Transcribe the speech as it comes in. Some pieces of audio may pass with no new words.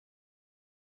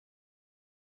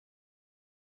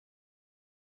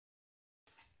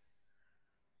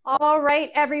All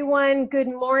right, everyone, good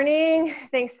morning.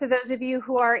 Thanks to those of you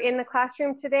who are in the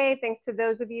classroom today. Thanks to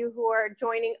those of you who are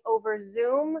joining over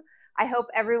Zoom. I hope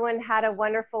everyone had a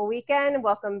wonderful weekend.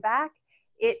 Welcome back.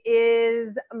 It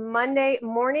is Monday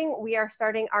morning. We are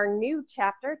starting our new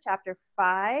chapter, chapter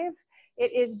 5.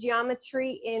 It is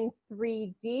geometry in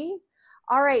 3D.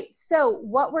 All right, so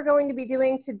what we're going to be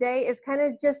doing today is kind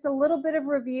of just a little bit of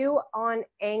review on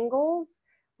angles.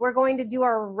 We're going to do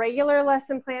our regular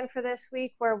lesson plan for this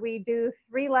week where we do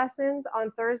 3 lessons.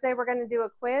 On Thursday, we're going to do a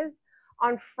quiz.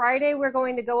 On Friday, we're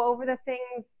going to go over the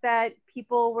things that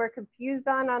people were confused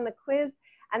on the quiz.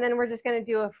 And then we're just going to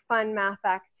do a fun math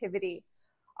activity.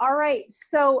 All right,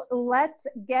 so let's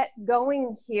get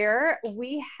going here.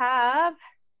 We have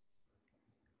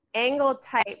angle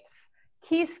types.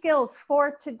 Key skills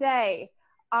for today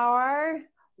are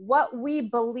what we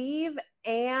believe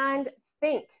and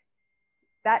think.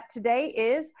 That today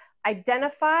is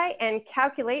identify and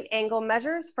calculate angle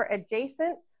measures for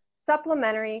adjacent,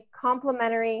 supplementary,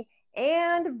 complementary,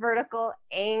 and vertical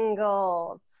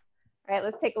angles. All right,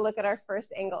 let's take a look at our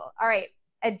first angle. All right,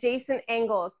 adjacent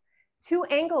angles. 2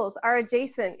 angles are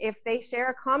adjacent if they share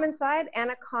a common side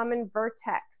and a common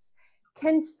vertex.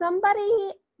 Can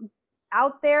somebody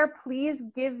out there please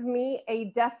give me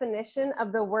a definition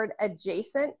of the word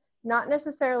adjacent? Not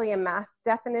necessarily a math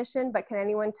definition, but can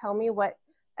anyone tell me what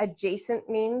adjacent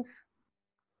means?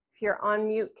 If you're on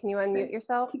mute, can you unmute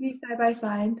yourself? To be side by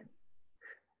side.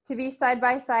 To be side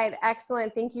by side.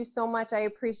 Excellent. Thank you so much. I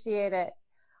appreciate it.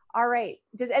 All right.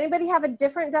 Does anybody have a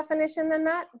different definition than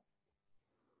that?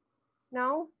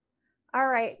 No? All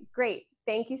right. Great.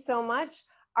 Thank you so much.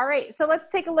 All right. So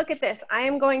let's take a look at this. I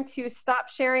am going to stop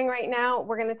sharing right now.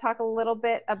 We're going to talk a little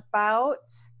bit about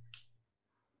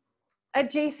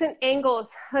adjacent angles.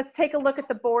 Let's take a look at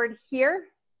the board here.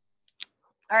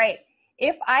 All right,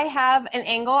 if I have an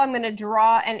angle, I'm going to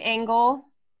draw an angle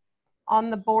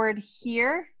on the board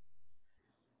here.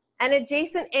 An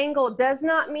adjacent angle does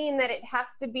not mean that it has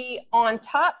to be on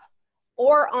top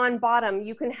or on bottom.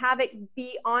 You can have it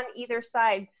be on either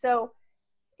side. So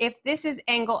if this is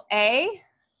angle A,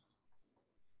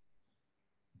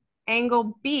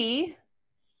 angle B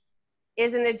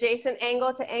is an adjacent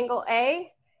angle to angle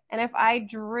A. And if I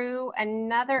drew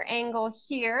another angle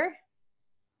here,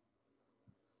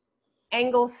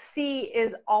 angle C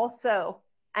is also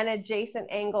an adjacent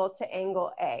angle to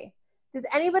angle A. Does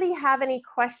anybody have any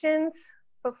questions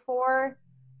before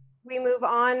we move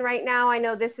on right now? I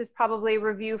know this is probably a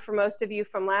review for most of you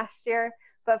from last year,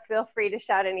 but feel free to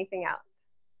shout anything out.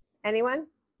 Anyone?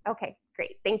 Okay,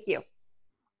 great, thank you. All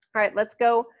right, let's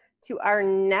go to our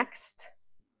next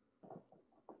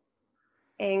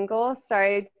angle.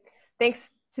 Sorry, thanks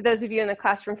to those of you in the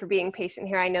classroom for being patient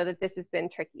here. I know that this has been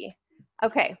tricky.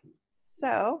 Okay.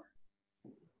 So,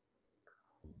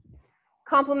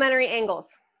 complementary angles.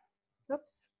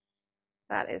 Oops,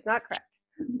 that is not correct.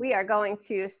 We are going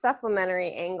to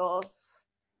supplementary angles.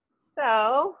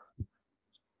 So,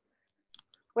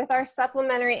 with our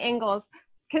supplementary angles,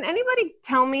 can anybody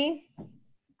tell me,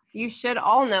 you should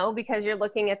all know because you're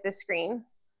looking at the screen,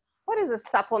 what is a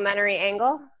supplementary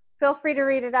angle? Feel free to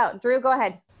read it out. Drew, go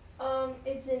ahead.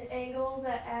 It's an angle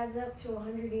that adds up to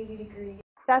 180 degrees.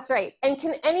 That's right. And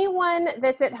can anyone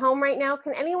that's at home right now,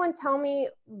 can anyone tell me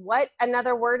what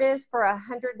another word is for a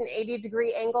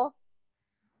 180-degree angle?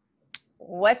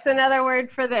 What's another word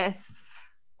for this?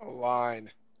 A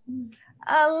line.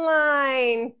 A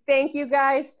line. Thank you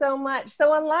guys so much.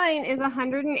 So a line is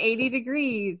 180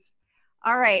 degrees.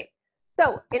 All right.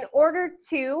 So in order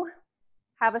to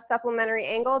have a supplementary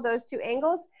angle, those 2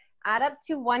 angles add up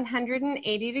to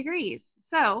 180 degrees.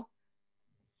 So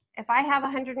if I have a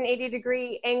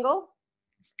 180-degree angle,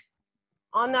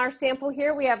 on our sample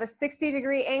here, we have a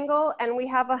 60-degree angle and we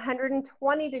have a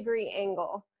 120-degree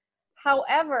angle.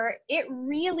 However, it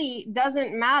really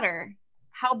doesn't matter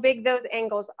how big those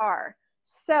angles are.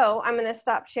 So I'm going to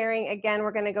stop sharing again.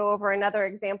 We're going to go over another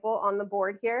example on the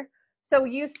board here. So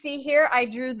you see here, I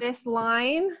drew this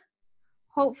line.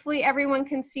 Hopefully everyone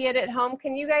can see it at home.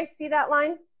 Can you guys see that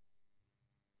line?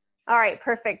 All right,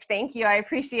 perfect. Thank you. I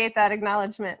appreciate that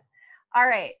acknowledgement. All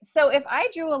right, so if I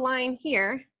drew a line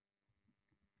here,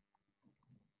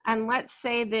 and let's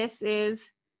say this is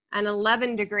an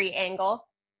 11-degree angle,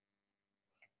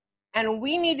 and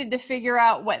we needed to figure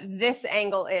out what this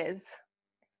angle is.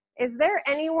 Is there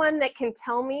anyone that can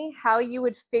tell me how you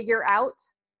would figure out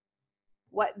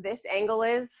what this angle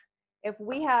is? If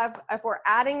we're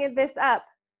adding this up,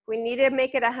 we need to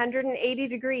make it 180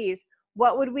 degrees.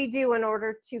 What would we do in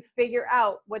order to figure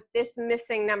out what this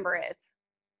missing number is?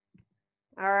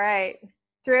 All right,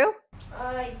 Drew?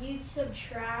 You'd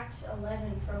subtract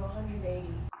 11 from 180.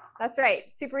 That's right,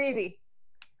 super easy.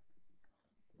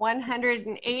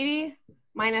 180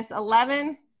 minus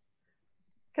 11.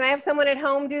 Can I have someone at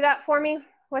home do that for me?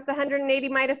 What's 180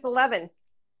 minus 11?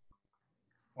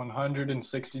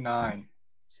 169.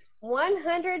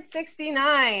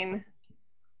 169.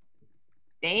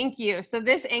 Thank you. So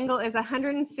this angle is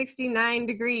 169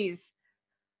 degrees.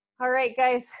 All right,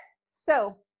 guys.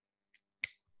 So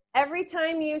every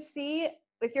time you see,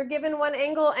 if you're given one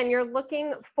angle and you're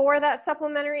looking for that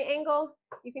supplementary angle,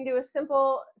 you can do a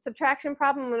simple subtraction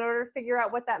problem in order to figure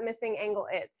out what that missing angle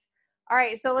is. All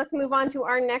right, so let's move on to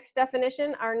our next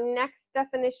definition. Our next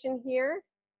definition here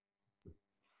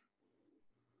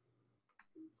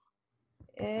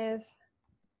is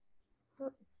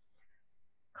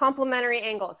complementary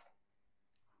angles.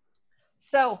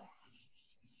 So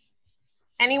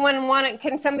anyone want to,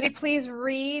 can somebody please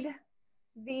read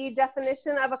the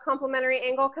definition of a complementary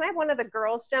angle? Can I have one of the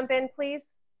girls jump in, please?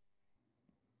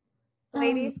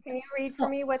 Ladies, can you read for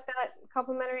me what that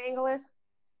complementary angle is?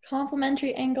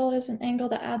 Complementary angle is an angle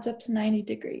that adds up to 90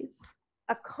 degrees.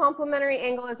 A complementary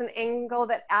angle is an angle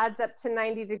that adds up to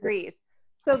 90 degrees.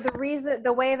 So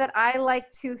the way that I like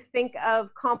to think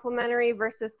of complementary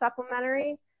versus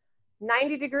supplementary,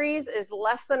 90 degrees is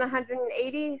less than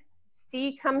 180.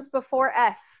 C comes before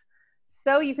S.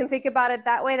 So you can think about it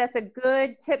that way. That's a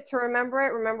good tip to remember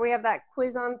it. Remember, we have that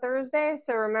quiz on Thursday.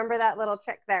 So remember that little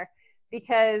trick there,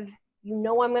 because you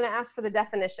know I'm going to ask for the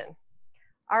definition.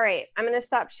 All right, I'm going to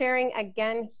stop sharing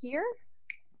again here.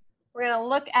 We're going to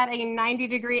look at a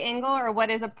 90-degree angle, or what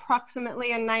is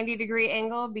approximately a 90-degree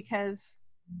angle, because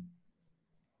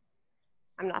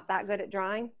I'm not that good at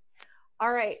drawing.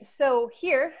 All right, so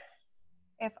here,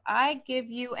 if I give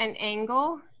you an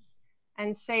angle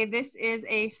and say this is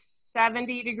a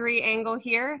 70-degree angle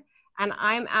here, and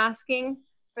I'm asking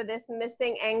for this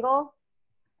missing angle,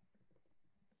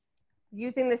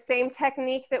 using the same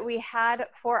technique that we had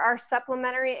for our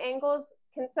supplementary angles,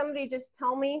 can somebody just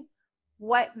tell me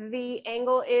what the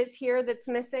angle is here that's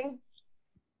missing?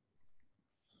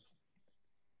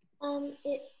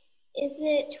 Is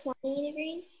it 20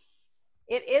 degrees?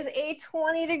 It is a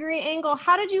 20-degree angle.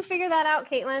 How did you figure that out,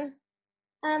 Caitlin?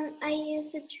 I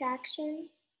use subtraction.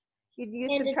 You'd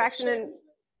use and subtraction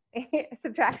and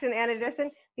subtraction and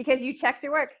addition because you checked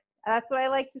your work. That's what I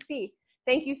like to see.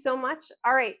 Thank you so much.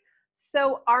 All right,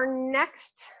 so our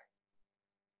next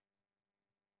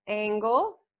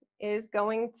angle is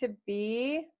going to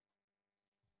be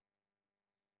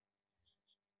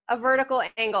a vertical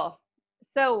angle.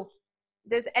 So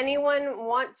does anyone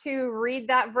want to read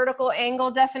that vertical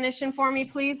angle definition for me,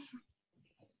 please?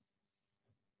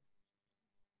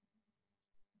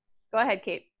 Go ahead,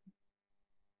 Kate.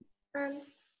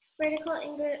 Vertical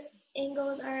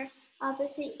angles are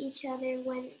opposite each other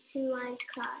when two lines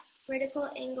cross.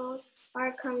 Vertical angles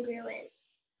are congruent.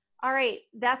 All right,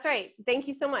 that's right. Thank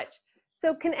you so much.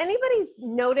 So can anybody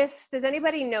notice, does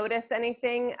anybody notice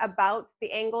anything about the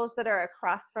angles that are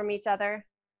across from each other?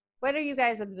 What are you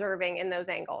guys observing in those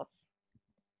angles?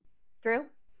 Drew?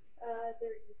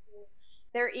 They're equal.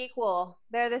 They're equal.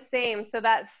 They're the same. So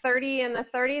that 30 and the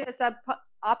 30 that's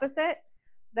opposite,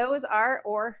 those are,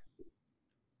 or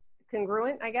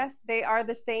congruent, I guess, they are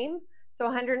the same. So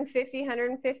 150,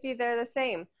 150, they're the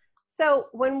same. So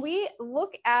when we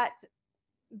look at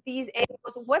these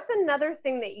angles, what's another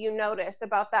thing that you notice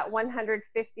about that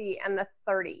 150 and the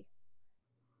 30?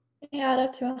 They add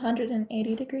up to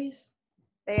 180 degrees.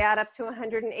 They add up to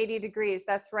 180 degrees,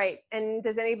 that's right. And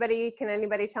can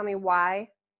anybody tell me why?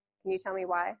 Can you tell me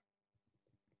why?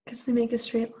 Because they make a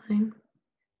straight line.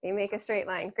 They make a straight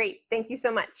line. Great, thank you so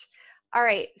much. All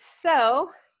right, so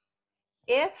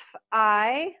if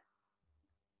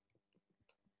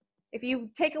you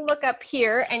take a look up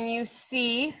here and you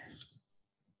see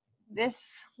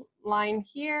this line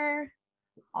here,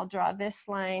 I'll draw this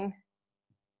line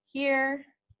here.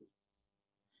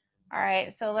 All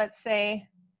right, so let's say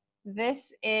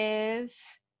this is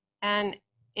an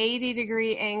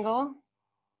 80-degree angle,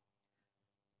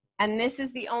 and this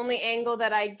is the only angle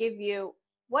that I give you.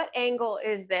 What angle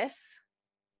is this?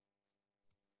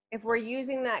 If we're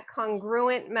using that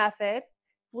congruent method,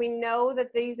 we know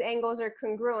that these angles are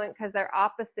congruent because they're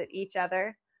opposite each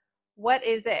other. What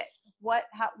is it? What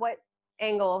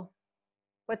angle?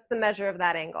 What's the measure of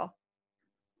that angle?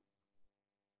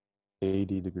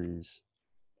 80 degrees.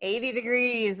 80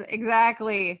 degrees,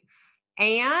 exactly.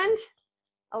 And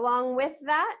along with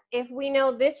that, if we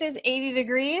know this is 80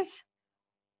 degrees,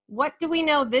 what do we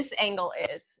know this angle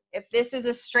is? If this is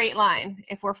a straight line,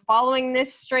 if we're following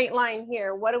this straight line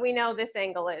here, what do we know this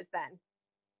angle is then?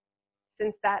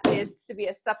 Since that is to be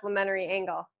a supplementary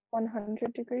angle.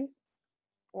 100 degrees.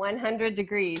 100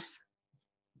 degrees.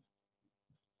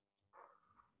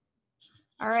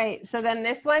 All right, so then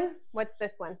this one, what's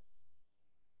this one?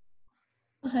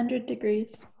 100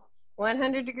 degrees.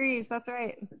 100 degrees, that's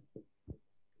right.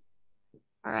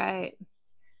 All right.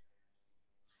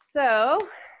 So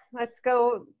let's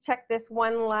go check this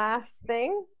one last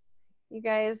thing. You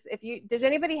guys, does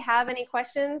anybody have any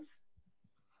questions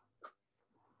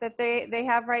that they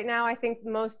have right now? I think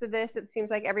most of this, it seems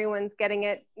like everyone's getting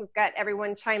it. We've got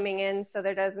everyone chiming in, so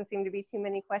there doesn't seem to be too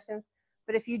many questions.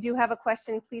 But if you do have a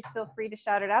question, please feel free to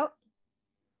shout it out.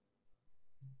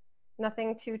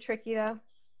 Nothing too tricky though.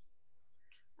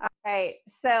 All right,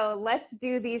 so let's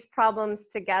do these problems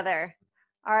together.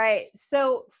 All right,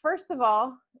 so first of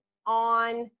all,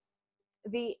 on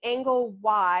the angle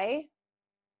Y,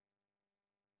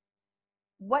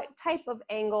 what type of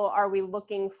angle are we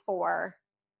looking for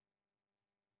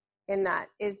in that?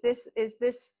 Is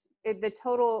the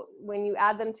total, when you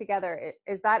add them together,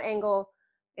 is that angle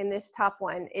in this top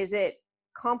one, is it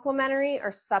complementary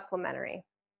or supplementary?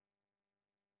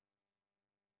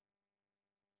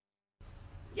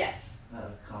 Yes.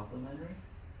 Complementary?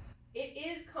 It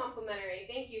is complementary,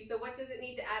 thank you. So what does it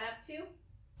need to add up to?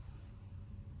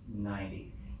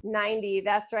 90. 90,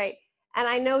 that's right. And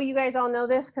I know you guys all know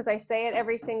this because I say it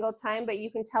every single time, but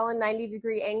you can tell a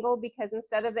 90-degree angle because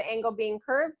instead of the angle being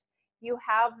curved, you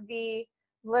have the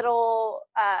little,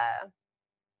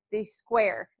 the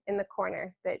square in the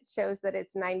corner that shows that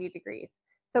it's 90 degrees.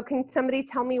 So can somebody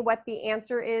tell me what the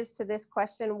answer is to this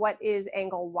question? What is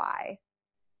angle Y?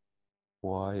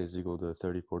 Y is equal to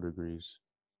 34 degrees.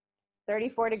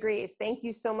 34 degrees. Thank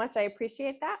you so much. I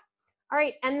appreciate that. All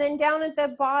right, and then down at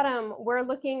the bottom, we're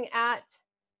looking at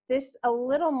this a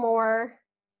little more,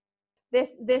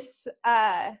 this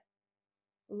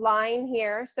line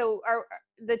here. So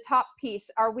the top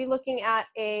piece, are we looking at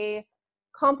a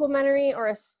complementary or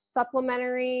a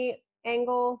supplementary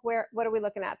angle? What are we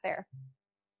looking at there?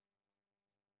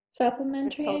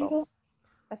 Supplementary angle?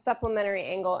 A supplementary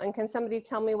angle. And can somebody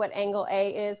tell me what angle A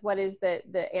is? What is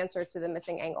the answer to the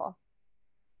missing angle?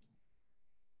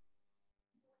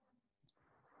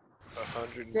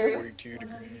 142 degrees.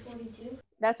 142.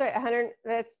 That's right, 100,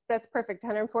 that's perfect,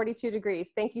 142 degrees.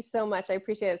 Thank you so much, I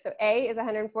appreciate it. So A is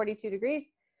 142 degrees.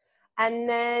 And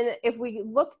then if we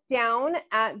look down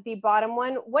at the bottom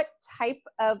one, what type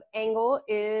of angle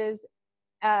is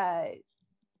the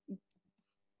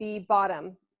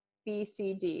bottom, B,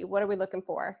 C, D? What are we looking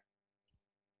for?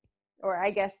 Or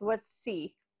I guess, what's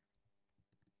C?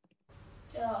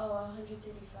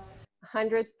 135.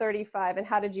 135, and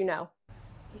how did you know?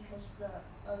 Because the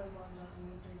other ones are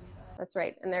 135. That's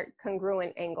right, and they're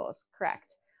congruent angles,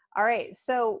 correct. All right,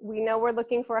 so we know we're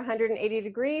looking for 180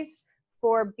 degrees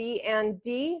for B and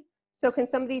D. So can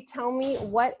somebody tell me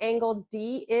what angle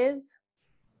D is?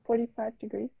 45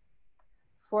 degrees.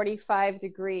 45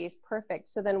 degrees, perfect.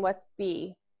 So then what's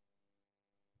B?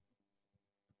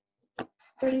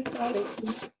 35.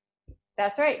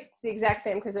 That's right, it's the exact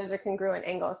same because those are congruent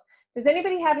angles. Does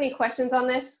anybody have any questions on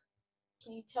this?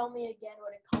 Can you tell me again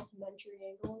what a complementary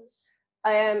angle is?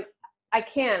 I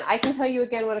can tell you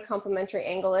again what a complementary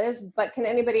angle is, but can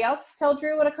anybody else tell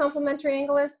Drew what a complementary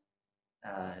angle is?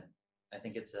 I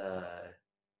think it's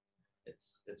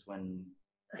when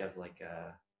you have like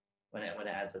when it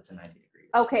adds up to 90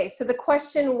 degrees. Okay, so the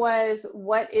question was,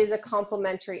 what is a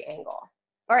complementary angle?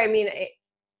 Or I mean,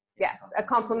 yes, a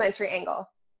complementary angle.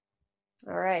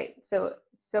 All right, so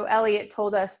Elliot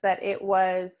told us that it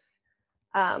was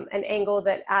an angle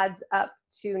that adds up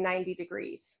to 90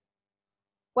 degrees.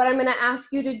 What I'm gonna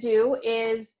ask you to do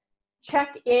is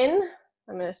check in.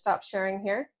 I'm gonna stop sharing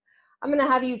here. I'm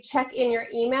gonna have you check in your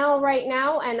email right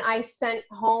now, and I sent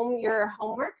home your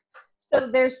homework. So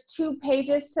there's 2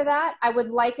 pages to that. I would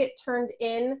like it turned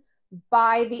in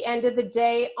by the end of the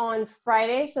day on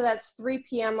Friday. So that's 3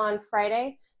 p.m. on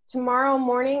Friday. Tomorrow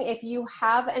morning, if you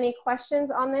have any questions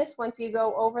on this, once you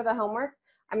go over the homework,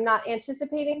 I'm not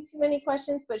anticipating too many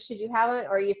questions, but should you have it,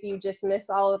 or if you just miss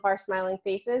all of our smiling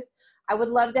faces, I would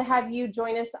love to have you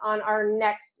join us on our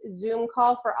next Zoom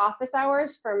call for office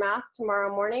hours for math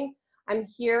tomorrow morning. I'm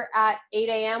here at 8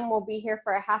 a.m. We'll be here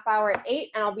for a half hour at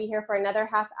 8, and I'll be here for another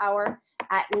half hour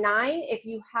at 9. If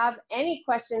you have any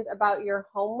questions about your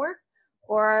homework,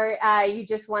 or you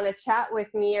just want to chat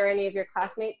with me or any of your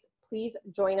classmates, please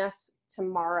join us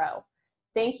tomorrow.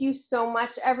 Thank you so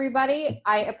much, everybody.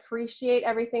 I appreciate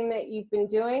everything that you've been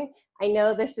doing. I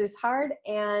know this is hard,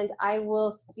 and I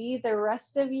will see the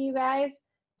rest of you guys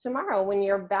tomorrow when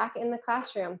you're back in the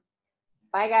classroom.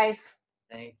 Bye, guys.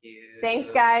 Thank you.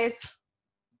 Thanks, guys.